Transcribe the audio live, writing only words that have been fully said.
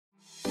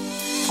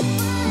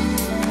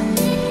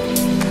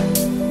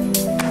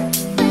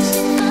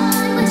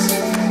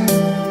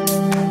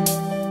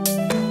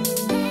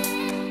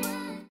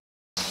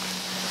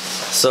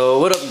So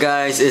what up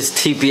guys, it's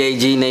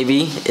TPAG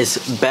Navy.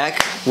 It's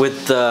back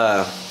with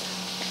the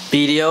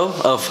video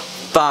of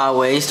 5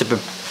 ways to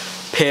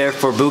prepare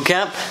for boot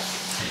camp.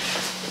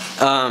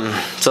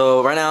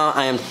 So right now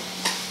I am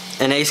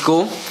in A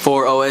school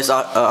for OS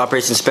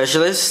Operations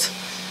Specialist.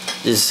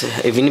 Just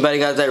if anybody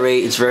got that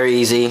rate, it's very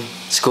easy.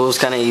 School's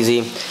kind of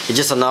easy. It's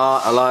just a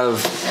lot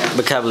of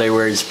vocabulary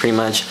words pretty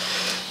much.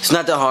 It's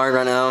not that hard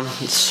right now.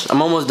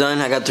 I'm almost done.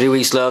 I got 3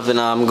 weeks left and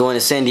I'm going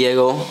to San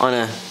Diego on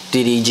a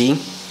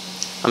DDG.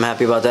 I'm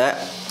happy about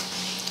that.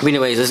 But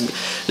anyways,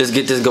 let's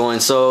get this going.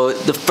 So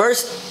the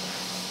first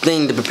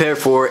thing to prepare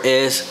for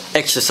is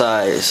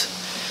exercise.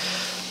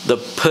 The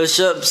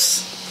push-ups,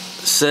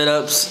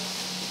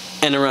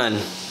 sit-ups, and the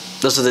run.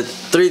 Those are the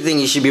 3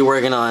 things you should be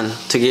working on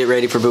to get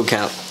ready for boot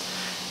camp.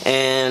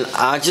 And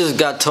I just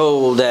got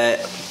told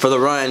that for the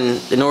run,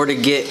 in order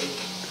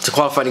to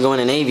qualify to go in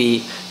the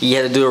Navy, you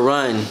had to do a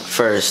run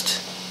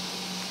first.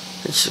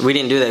 We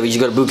didn't do that. We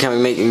just go to boot camp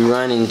and make you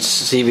run and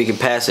see if we can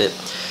pass it.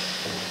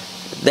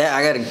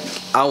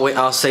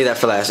 I'll say that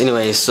for last.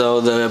 Anyway,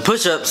 so the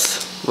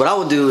push-ups, what I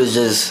would do is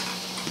just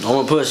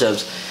normal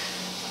push-ups.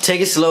 Take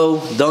it slow,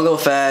 don't go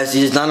fast.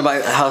 It's not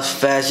about how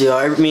fast you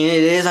are. I mean,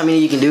 it is. I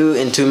mean, you can do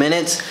it in 2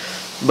 minutes,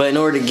 but in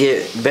order to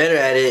get better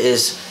at it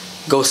is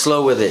go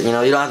slow with it. You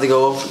know, you don't have to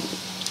go.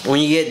 When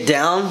you get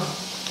down,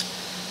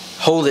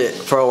 hold it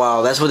for a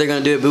while. That's what they're gonna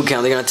do at boot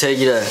camp. They're gonna tell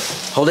you to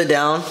hold it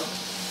down,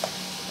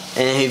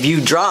 and if you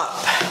drop,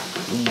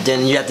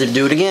 then you have to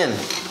do it again,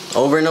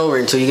 over and over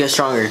until you get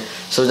stronger.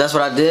 So that's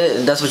what I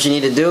did. That's what you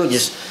need to do.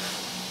 Just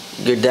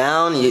get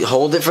down, you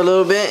hold it for a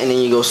little bit, and then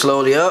you go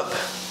slowly up,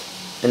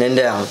 and then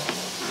down.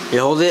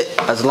 You hold it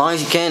as long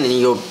as you can, and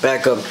you go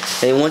back up.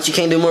 And once you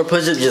can't do more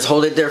push-ups, just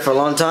hold it there for a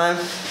long time.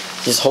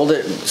 Just hold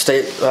it,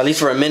 stay at least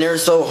for a minute or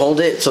so.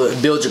 Hold it so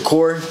it builds your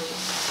core.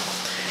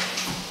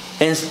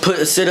 And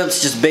put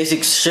sit-ups, just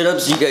basic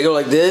sit-ups. You gotta go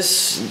like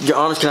this. Your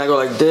arms cannot go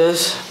like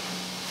this.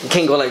 You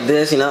can't go like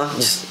this, you know.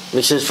 Just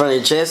make sure it's in front of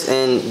your chest,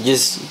 and you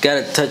just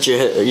gotta touch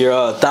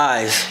your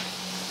thighs.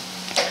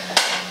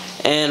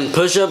 And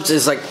push-ups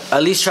is like,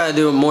 at least try to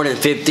do more than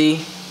 50.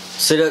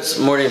 Sit-ups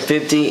more than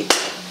 50.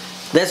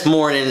 That's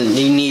more than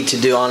you need to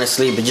do,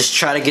 honestly, but just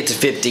try to get to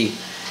 50.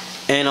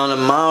 And on a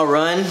mile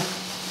run,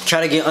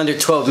 try to get under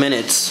 12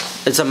 minutes.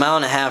 It's a 1.5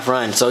 mile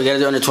run, so you gotta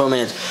do under 12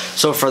 minutes.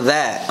 So for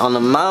that, on the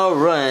mile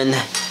run,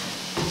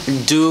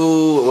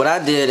 do what I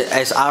did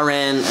as I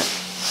ran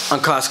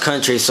on cross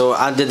country. So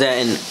I did that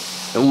in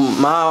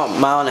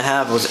mile and a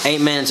half was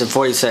 8 minutes and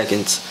 40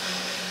 seconds.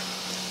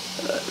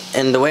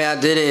 And the way I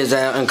did it is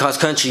that in cross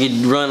country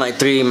you run like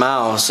 3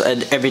 miles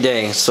every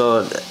day.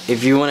 So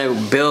if you want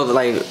to build,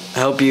 like,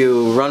 help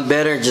you run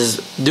better, just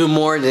do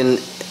more than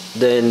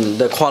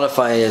the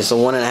qualifier is, so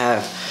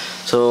 1.5.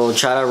 So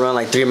try to run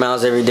like 3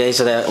 miles every day,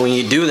 so that when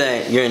you do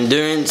that, your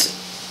endurance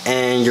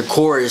and your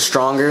core is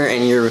stronger,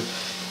 and you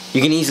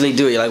can easily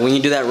do it. Like when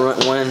you do that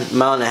 1.5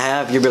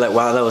 miles, you'll be like,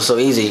 wow, that was so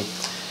easy.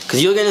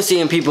 Because you're gonna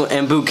see people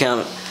in boot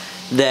camp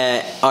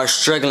that are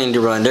struggling to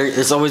run.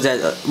 There's always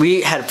that. We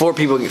had 4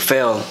 people get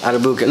fail out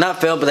of boot camp. Not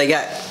fail, but they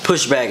got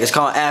pushed back. It's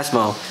called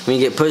ASMO. When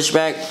you get pushed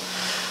back,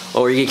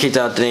 or you get kicked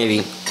out of the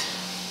Navy.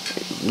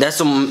 That's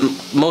the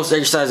most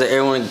exercise that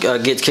everyone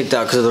gets kicked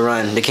out because of the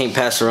run. They can't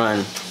pass the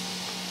run.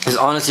 It's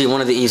honestly one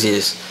of the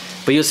easiest.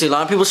 But you'll see a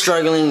lot of people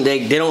struggling.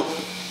 They don't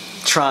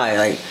try.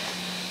 Like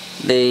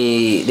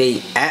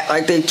they act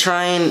like they're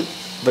trying,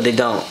 but they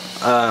don't.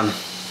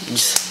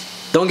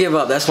 Just don't give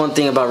up. That's one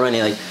thing about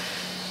running. Like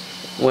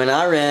when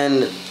I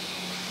ran,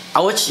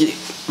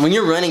 when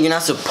you're running, you're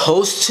not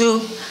supposed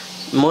to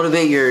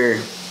motivate your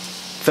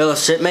fellow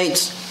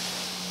shipmates.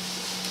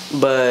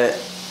 But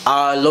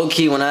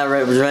low-key, when I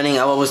was running,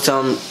 I always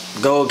tell them,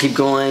 go, keep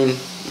going,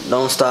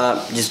 don't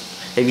stop.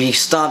 Just if you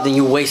stop, then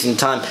you're wasting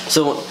time.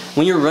 So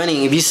when you're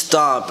running, if you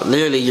stop,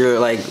 literally you're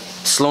like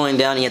slowing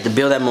down, and you have to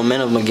build that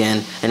momentum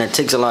again, and it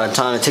takes a lot of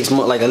time. It takes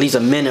more, like at least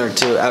a minute or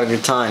 2 out of your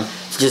time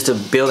just to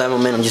build that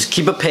momentum. Just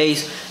keep a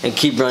pace and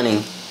keep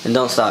running, and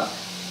don't stop,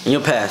 and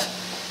you'll pass.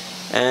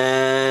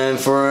 And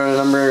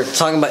for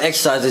talking about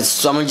exercises,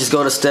 so I'm gonna just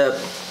go to step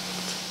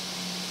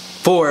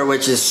 4,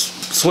 which is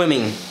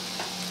swimming.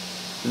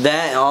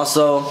 That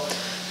also,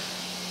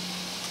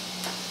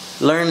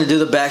 learn to do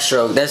the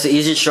backstroke. That's the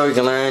easiest stroke you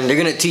can learn. They're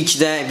gonna teach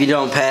you that if you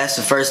don't pass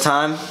the first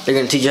time. They're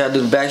gonna teach you how to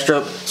do the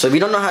backstroke. So if you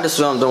don't know how to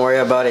swim, don't worry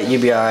about it.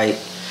 You'll be alright.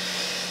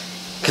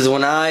 Cause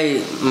when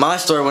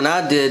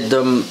I did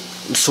the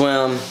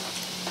swim,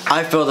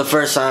 I failed the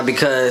first time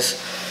because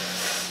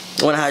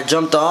when I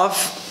jumped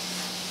off,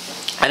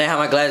 I didn't have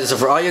my glasses. So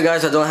for all you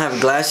guys that don't have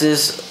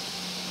glasses,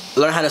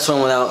 learn how to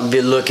swim without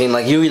looking.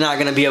 Like, you're not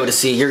gonna be able to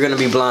see. You're gonna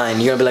be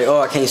blind. You're gonna be like,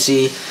 oh, I can't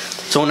see.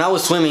 So when I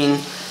was swimming,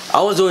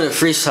 I was doing a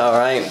freestyle,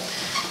 right?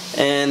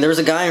 And there was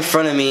a guy in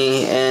front of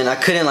me, and I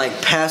couldn't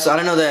like pass. I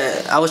don't know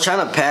that I was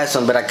trying to pass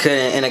him, but I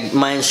couldn't. And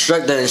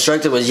the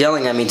instructor was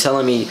yelling at me,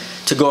 telling me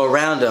to go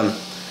around him.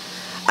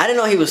 I didn't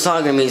know he was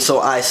talking to me,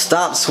 so I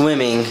stopped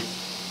swimming.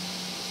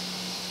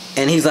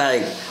 And he's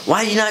like,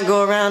 "Why did you not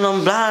go around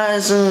them, blah,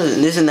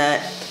 this and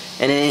that?"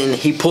 And then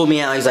he pulled me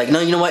out. He's like,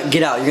 no, you know what?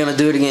 Get out. You're gonna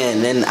do it again.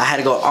 And then I had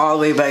to go all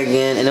the way back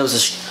again, and it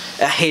was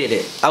I hated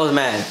it. I was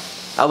mad.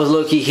 I was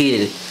low-key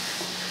heated.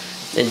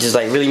 It just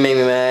like really made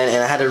me mad,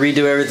 and I had to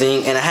redo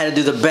everything, and I had to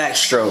do the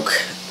backstroke.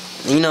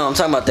 You know, I'm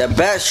talking about that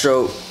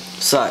backstroke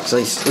sucks.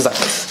 It's like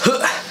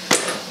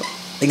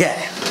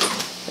that.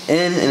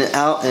 In and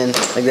out and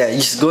like that. You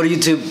just go to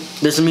YouTube.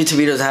 There's some YouTube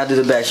videos on how to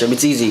do the backstroke.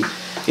 It's easy.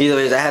 Either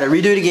way, I had to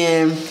redo it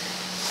again.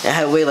 I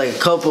had to wait like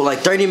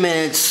 30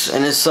 minutes,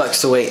 and it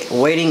sucks to wait.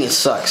 Waiting, it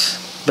sucks.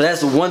 But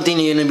that's the one thing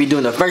you're gonna be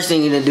doing. The first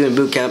thing you're gonna do in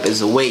boot camp is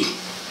to wait.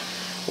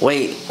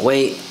 Wait.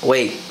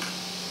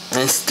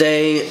 And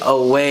stay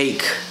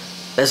awake.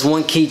 That's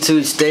one key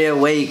too. Stay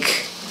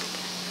awake.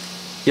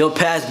 You'll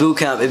pass boot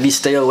camp if you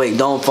stay awake.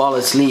 Don't fall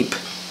asleep.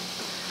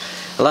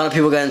 A lot of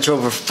people got in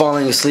trouble for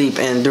falling asleep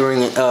and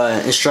during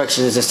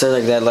instructions and stuff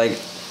like that, like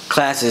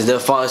classes. They'll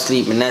fall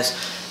asleep, and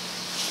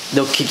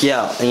they'll kick you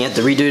out, and you have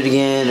to redo it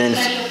again.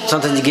 And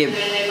sometimes you get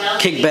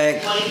kicked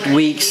back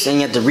weeks, and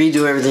you have to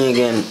redo everything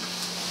again.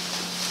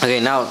 Okay,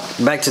 now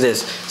back to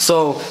this.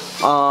 So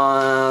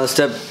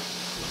step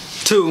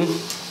 2.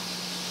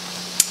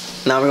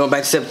 Now we're going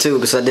back to step 2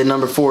 because I did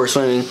number 4,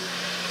 swimming.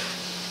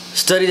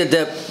 Study the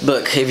depth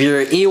book. If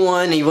you're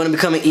E1 and you want to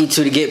become an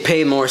E2 to get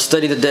paid more,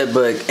 study the depth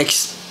book.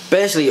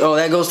 Especially,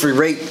 that goes for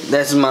rate.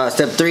 That's my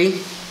step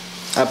 3.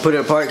 I put it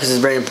apart because it's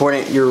very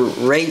important. Your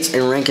rates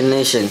and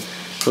recognition.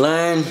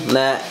 Learn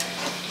that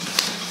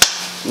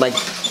like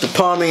the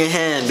palm of your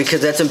hand,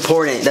 because that's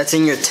important. That's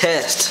in your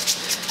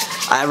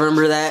test. I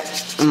remember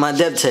that in my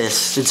depth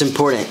test. It's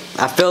important.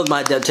 I failed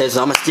my depth test,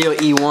 so I'm still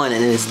E1,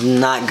 and it's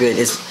not good.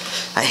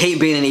 I hate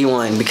being an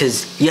E1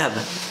 because you have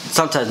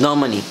sometimes no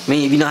money. I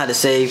mean, if you know how to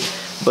save,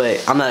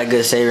 but I'm not a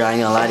good saver. I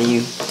ain't gonna lie to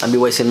you. I'd be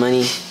wasting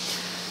money.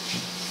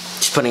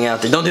 Just putting it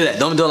out there. Don't do that.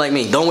 Don't do it like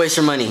me. Don't waste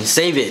your money.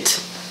 Save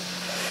it.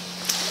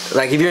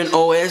 Like if you're an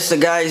OS, the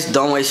guys,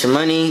 don't waste your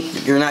money.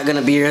 You're not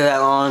gonna be here that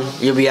long.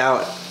 You'll be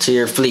out to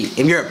your fleet.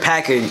 If you're a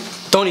packer,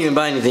 don't even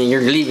buy anything.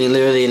 You're leaving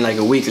literally in like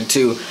a week or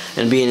 2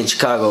 and being in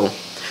Chicago.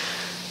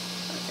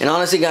 And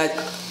honestly, guys,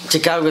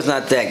 Chicago's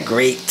not that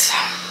great.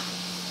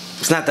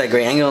 It's not that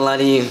great. I ain't gonna lie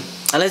to you.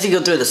 Unless you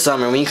go through the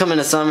summer. When you come in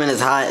the summer and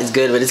it's hot, it's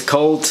good, but it's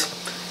cold.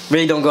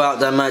 Really don't go out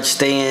that much.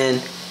 Stay in.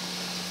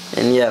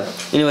 And yeah.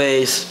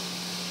 Anyways,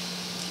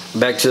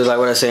 back to like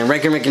what I was saying.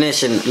 Rank and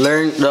recognition.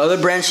 Learn the other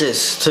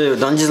branches too.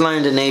 Don't just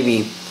learn the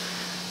Navy.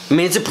 I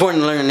mean, it's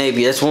important to learn the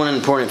Navy. That's one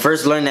important.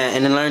 First learn that,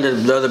 and then learn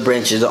the other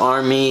branches. The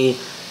Army,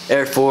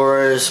 Air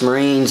Force,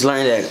 Marines.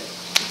 Learn that.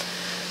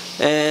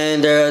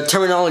 And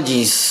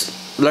terminologies.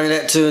 Learn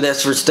that too.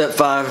 That's for step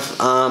 5.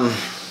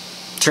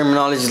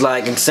 Terminology is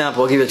like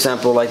example. I'll give you an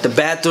example. Like the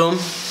bathroom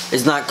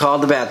is not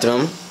called the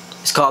bathroom.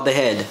 It's called the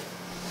head.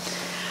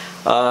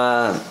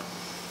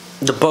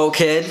 The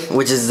bulkhead,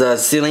 which is the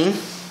ceiling,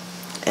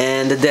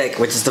 and the deck,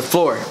 which is the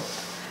floor.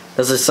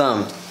 Those are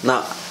some.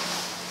 Not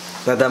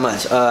that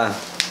much.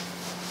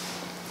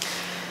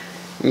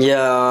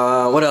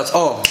 Yeah. What else?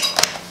 Oh,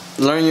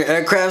 learn your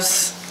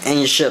aircrafts and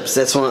your ships.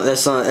 That's one.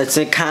 It's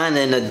kind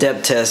of in a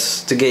depth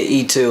test to get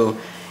E2.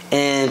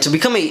 And to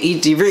become an E3,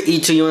 if you're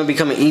E2, you want to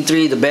become an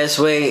E3, the best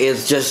way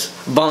is just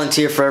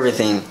volunteer for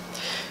everything.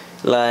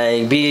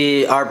 Like,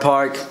 be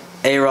RPARC,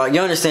 AROC.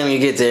 You understand when you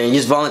get there. You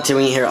just volunteer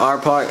when you hear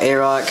RPARC,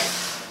 AROC,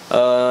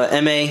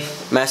 MA,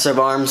 Master of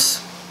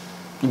Arms.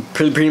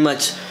 Pretty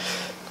much.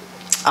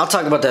 I'll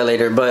talk about that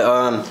later,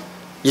 but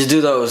just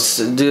do those.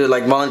 Do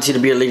like volunteer to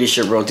be a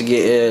leadership role to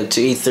get to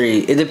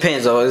E3. It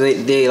depends though.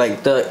 They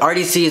like the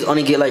RDCs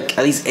only get like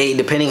at least 8,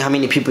 depending how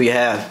many people you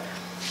have.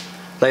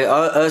 Like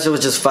us, it was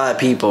just 5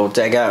 people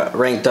that got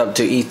ranked up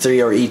to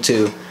E3 or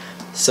E2.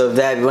 So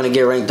if you want to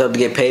get ranked up to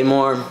get paid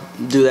more,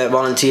 do that,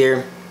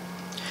 volunteer.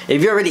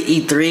 If you're already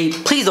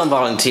E3, please don't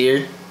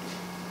volunteer.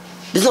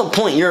 There's no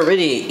point. You're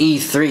already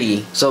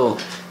E3, so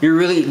you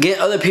really let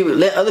other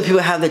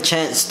people have the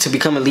chance to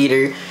become a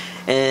leader,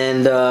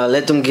 and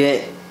let them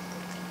get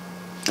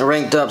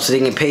ranked up so they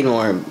can get paid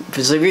more.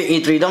 So if you're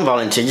E3, don't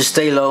volunteer. Just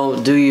stay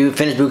low, do you,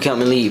 finish boot camp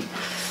and leave.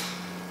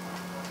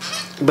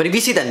 But if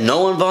you see that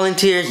no one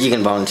volunteers, you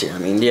can volunteer. I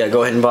mean, yeah,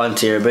 go ahead and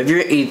volunteer. But if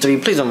you're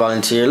E3, please don't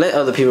volunteer. Let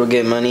other people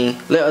get money.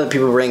 Let other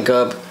people rank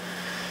up.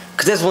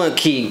 Because that's one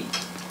key.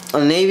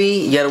 On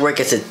Navy, you gotta work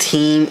as a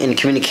team in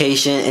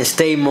communication and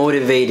stay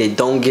motivated.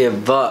 Don't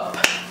give up.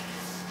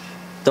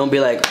 Don't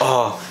be like,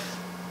 oh,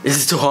 this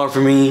is too hard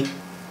for me.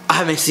 I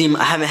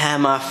haven't had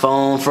my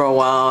phone for a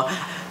while.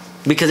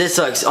 Because it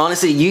sucks.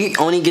 Honestly, you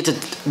only get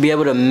to be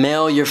able to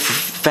mail your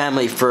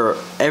family for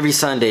every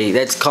Sunday.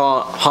 That's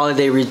called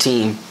holiday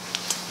routine.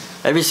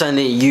 Every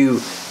Sunday you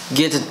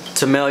get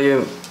to mail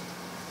your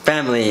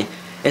family.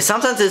 And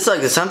sometimes it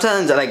sucks.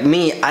 Sometimes, like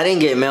me, I didn't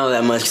get mail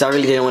that much because I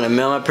really didn't want to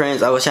mail my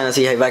parents. I was trying to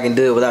see if I can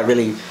do it without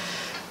really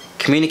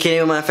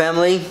communicating with my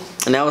family.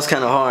 And that was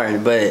kind of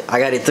hard, but I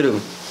got it through.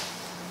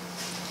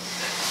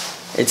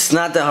 It's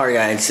not that hard,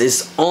 guys.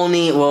 It's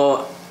only,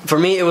 well, for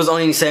me it was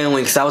only 7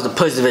 weeks. I was a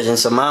push division,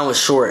 so mine was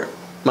short.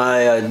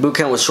 My boot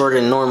camp was shorter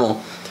than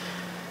normal.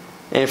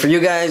 And for you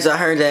guys, I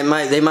heard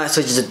that they might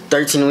switch it to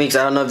 13 weeks.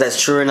 I don't know if that's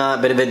true or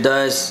not, but if it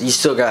does, you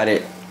still got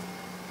it.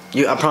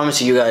 I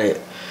promise you got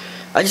it.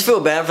 I just feel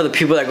bad for the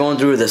people that are going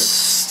through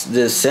this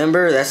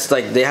December. That's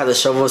like they have to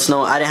shovel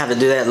snow. I didn't have to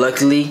do that,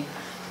 luckily,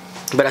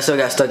 but I still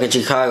got stuck in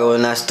Chicago,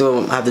 and I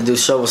still have to do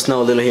shovel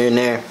snow a little here and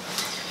there.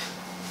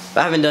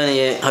 I haven't done it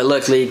yet,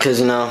 luckily, because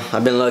you know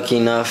I've been lucky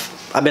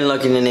enough. I've been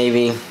lucky in the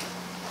Navy.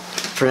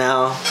 For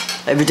now,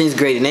 everything's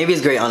great. The Navy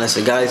is great,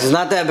 honestly, guys. It's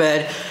not that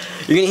bad.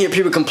 You're gonna hear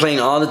people complain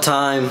all the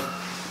time.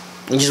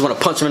 You just want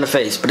to punch them in the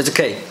face, but it's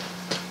okay.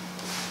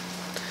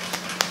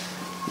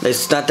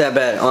 It's not that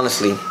bad,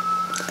 honestly.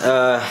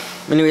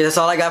 Anyway, that's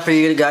all I got for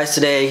you guys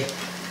today.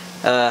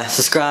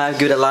 Subscribe,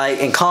 give it a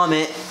like, and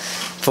comment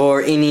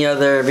for any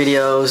other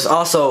videos.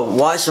 Also,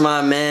 watch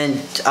my man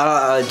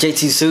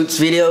JT Suits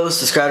videos.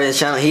 Subscribe to his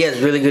channel. He has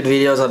really good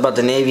videos about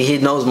the Navy. He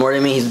knows more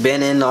than me. He's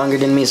been in longer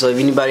than me. So if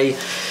anybody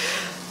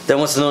that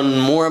wants to know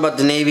more about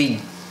the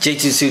Navy,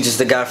 JT Suits is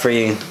the guy for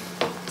you.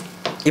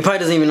 He probably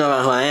doesn't even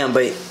know who I am,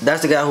 but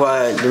that's the guy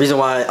the reason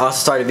why I also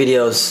started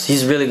videos.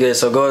 He's really good,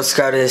 so go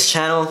subscribe to his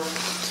channel.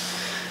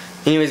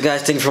 Anyways,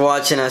 guys, thank you for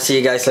watching. I'll see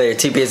you guys later.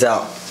 TP is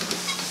out.